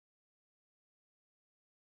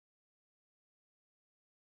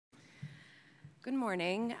Good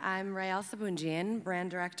morning. I'm Rael Sabunjian, brand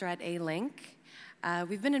director at Link.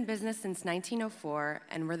 We've been in business since 1904,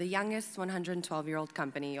 and we're the youngest 112-year-old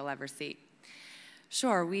company you'll ever see.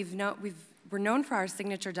 Sure, we're known for our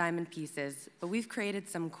signature diamond pieces, but we've created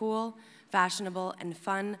some cool, fashionable, and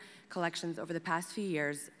fun collections over the past few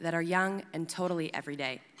years that are young and totally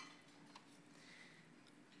everyday.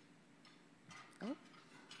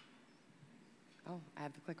 Oh, I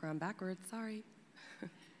have the clicker on backwards, sorry.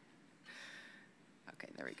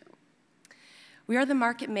 Okay, there we go. We are the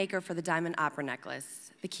market maker for the diamond opera necklace.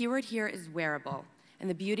 The keyword here is wearable, and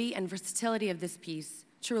the beauty and versatility of this piece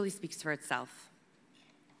truly speaks for itself.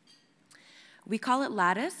 We call it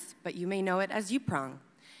lattice, but you may know it as U-prong.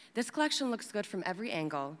 This collection looks good from every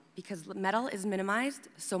angle because metal is minimized,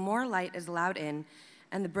 so more light is allowed in,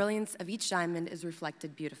 and the brilliance of each diamond is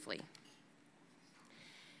reflected beautifully.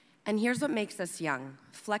 And here's what makes us young,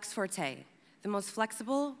 Flex Forte, the most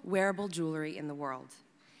flexible, wearable jewelry in the world.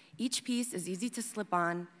 Each piece is easy to slip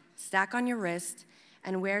on, stack on your wrist,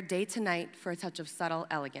 and wear day to night for a touch of subtle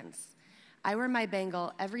elegance. I wear my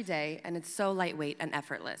bangle every day, and it's so lightweight and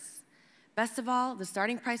effortless. Best of all, the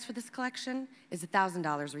starting price for this collection is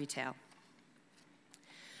 $1,000 retail.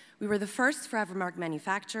 We were the first Forevermark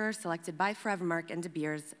manufacturer selected by Forevermark and De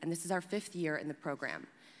Beers, and this is our 5th year in the program.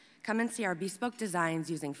 Come and see our bespoke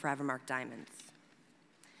designs using Forevermark diamonds.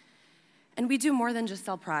 And we do more than just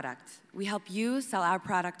sell product. We help you sell our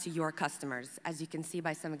product to your customers, as you can see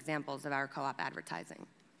by some examples of our co-op advertising.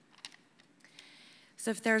 So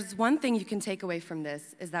if there's one thing you can take away from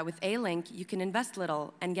this, is that with Link, you can invest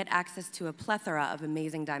little and get access to a plethora of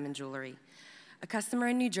amazing diamond jewelry. A customer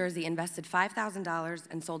in New Jersey invested $5,000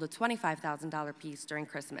 and sold a $25,000 piece during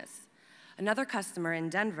Christmas. Another customer in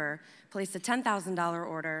Denver placed a $10,000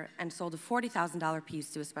 order and sold a $40,000 piece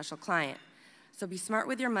to a special client. So be smart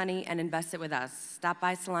with your money and invest it with us. Stop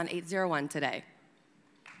by Salon 801 today.